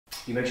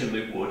You mentioned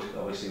Luke Wood,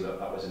 obviously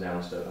that was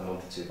announced a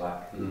month or two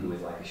back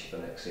with Lancashire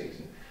for next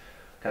season.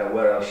 Kind of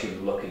where else you're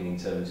looking in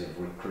terms of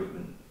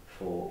recruitment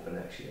for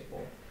next year,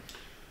 Paul?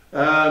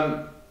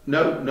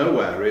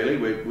 Nowhere really.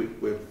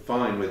 We're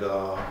fine with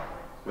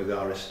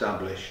our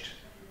established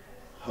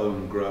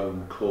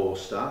homegrown core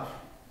staff.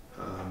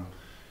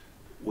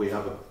 We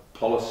have a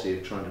policy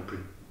of trying to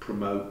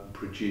promote and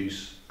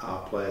produce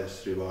our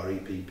players through our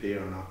EPP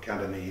and our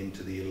academy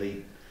into the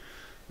elite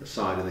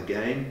side of the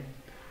game.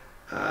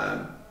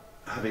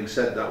 Having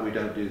said that, we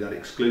don't do that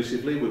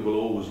exclusively. We will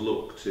always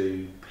look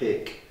to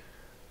pick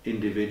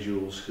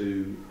individuals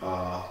who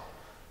are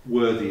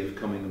worthy of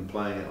coming and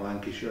playing at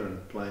Lancashire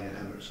and playing at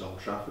Emirates Old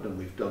Trafford, and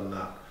we've done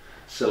that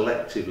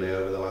selectively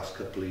over the last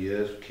couple of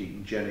years.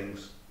 Keaton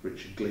Jennings,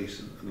 Richard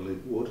Gleeson and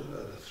Luke Wood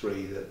are the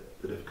three that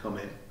have come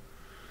in.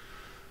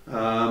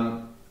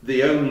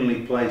 The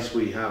only place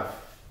we have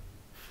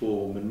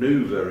for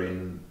manoeuvre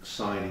in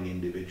signing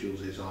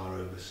individuals is our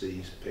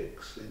overseas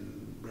picks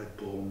in red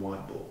ball and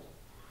white ball.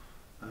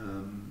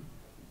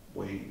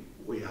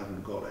 We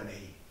haven't got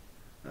any,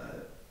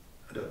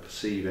 I don't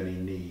perceive any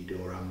need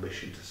or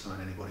ambition to sign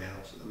anybody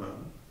else at the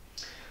moment.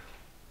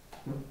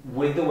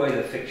 With the way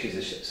the fixtures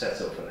are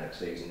set up for next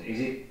season, is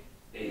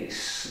it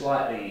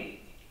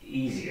slightly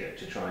easier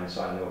to try and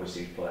sign the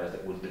overseas players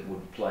that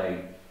would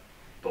play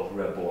both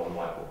red ball and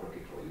white ball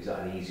cricket for you? Is that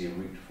an easier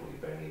route for you,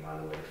 bearing in mind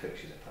the way the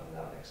fixtures are planned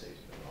out next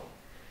season as well?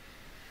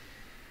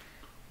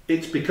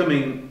 It's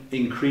becoming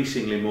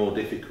increasingly more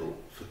difficult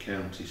for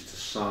counties to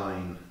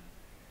sign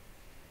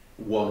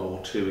one or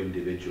two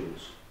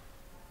individuals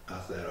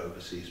as their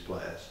overseas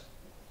players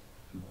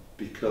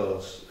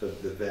because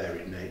of the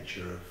varied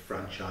nature of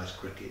franchise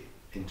cricket,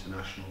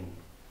 international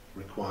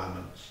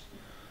requirements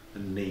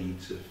and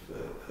needs of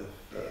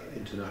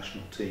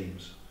international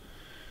teams.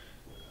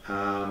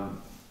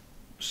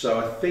 So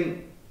I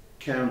think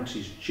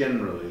counties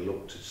generally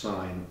look to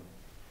sign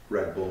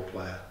red ball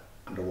player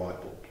and a white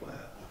ball player,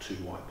 or two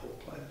white ball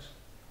players.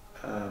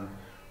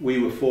 We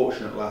were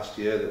fortunate last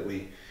year that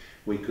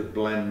we could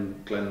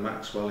blend Glenn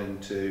Maxwell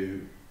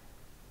into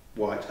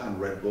white and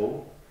red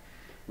ball.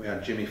 We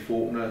had Jimmy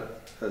Faulkner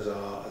as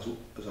our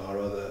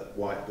other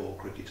white ball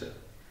cricketer.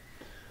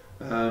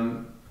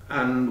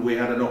 And we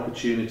had an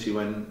opportunity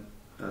when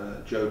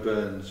Joe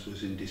Burns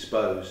was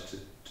indisposed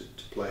to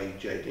play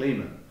Jake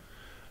Lehman.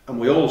 And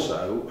we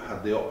also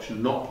had the option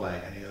of not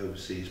playing any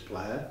overseas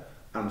player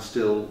and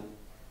still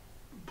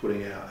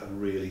putting out a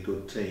really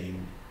good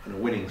team and a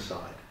winning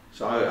side.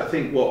 So I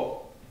think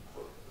what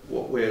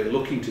we're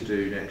looking to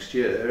do next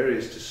year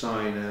is to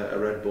sign a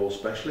red ball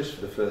specialist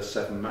for the first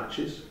 7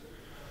 matches.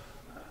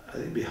 I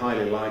think it'd be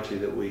highly likely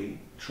that we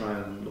try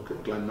and look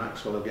at Glenn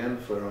Maxwell again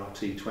for our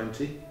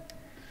T20.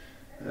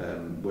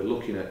 We're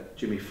looking at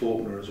Jimmy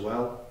Faulkner as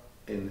well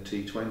in the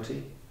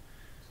T20.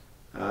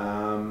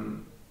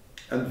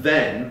 And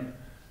then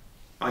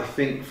I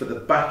think for the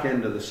back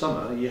end of the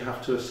summer you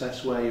have to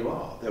assess where you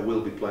are. There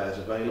will be players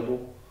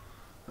available,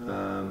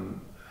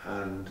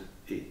 and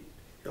it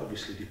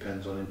obviously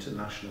depends on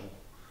international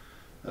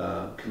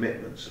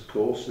commitments, of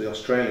course. The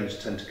Australians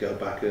tend to go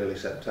back early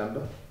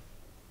September,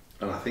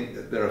 and I think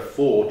that there are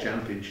 4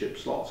 championship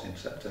slots in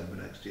September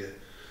next year.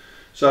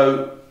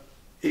 So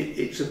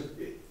it's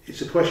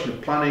a question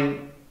of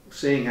planning,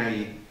 seeing how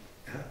you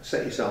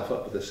set yourself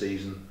up for the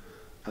season,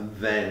 and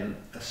then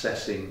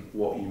assessing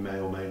what you may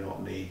or may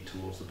not need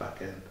towards the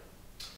back end.